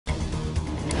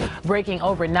Breaking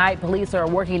overnight, police are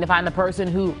working to find the person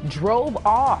who drove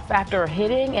off after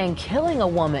hitting and killing a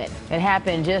woman. It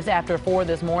happened just after 4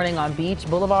 this morning on Beach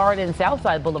Boulevard and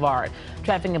Southside Boulevard.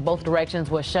 Traffic in both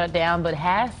directions was shut down but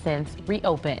has since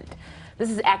reopened. This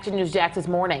is Action News Jax This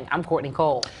Morning. I'm Courtney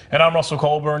Cole. And I'm Russell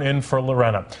Colburn in for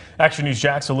Lorena. Action News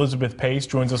Jax Elizabeth Pace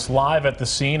joins us live at the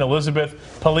scene.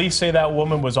 Elizabeth, police say that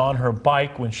woman was on her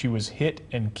bike when she was hit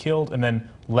and killed and then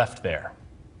left there.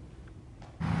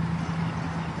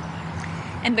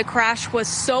 And the crash was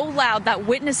so loud that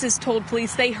witnesses told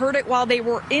police they heard it while they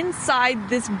were inside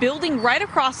this building right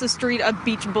across the street of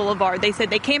Beach Boulevard. They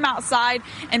said they came outside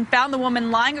and found the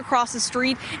woman lying across the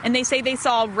street, and they say they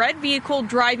saw a red vehicle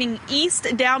driving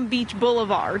east down Beach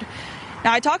Boulevard.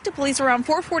 Now, I talked to police around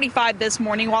 4:45 this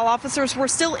morning while officers were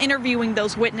still interviewing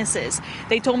those witnesses.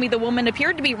 They told me the woman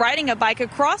appeared to be riding a bike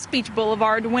across Beach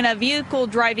Boulevard when a vehicle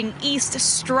driving east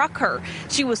struck her.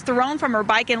 She was thrown from her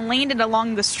bike and landed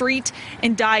along the street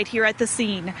and died here at the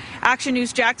scene. Action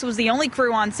News Jax was the only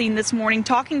crew on scene this morning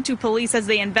talking to police as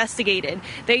they investigated.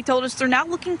 They told us they're now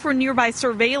looking for nearby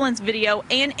surveillance video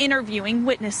and interviewing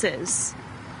witnesses.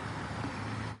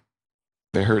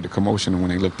 They heard the commotion, and when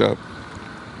they looked up,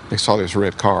 they saw this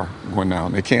red car going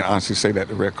down. They can't honestly say that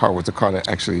the red car was the car that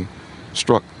actually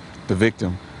struck the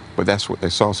victim, but that's what they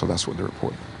saw, so that's what they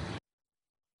reported.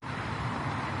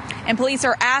 And police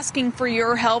are asking for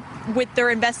your help with their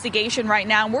investigation right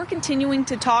now. And we're continuing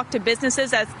to talk to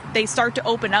businesses as they start to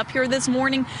open up here this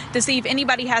morning to see if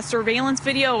anybody has surveillance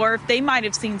video or if they might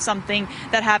have seen something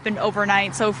that happened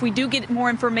overnight. So if we do get more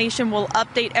information, we'll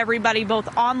update everybody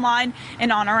both online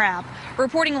and on our app.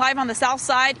 Reporting live on the south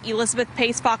side, Elizabeth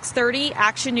Pace, Fox 30,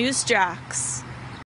 Action News Jax.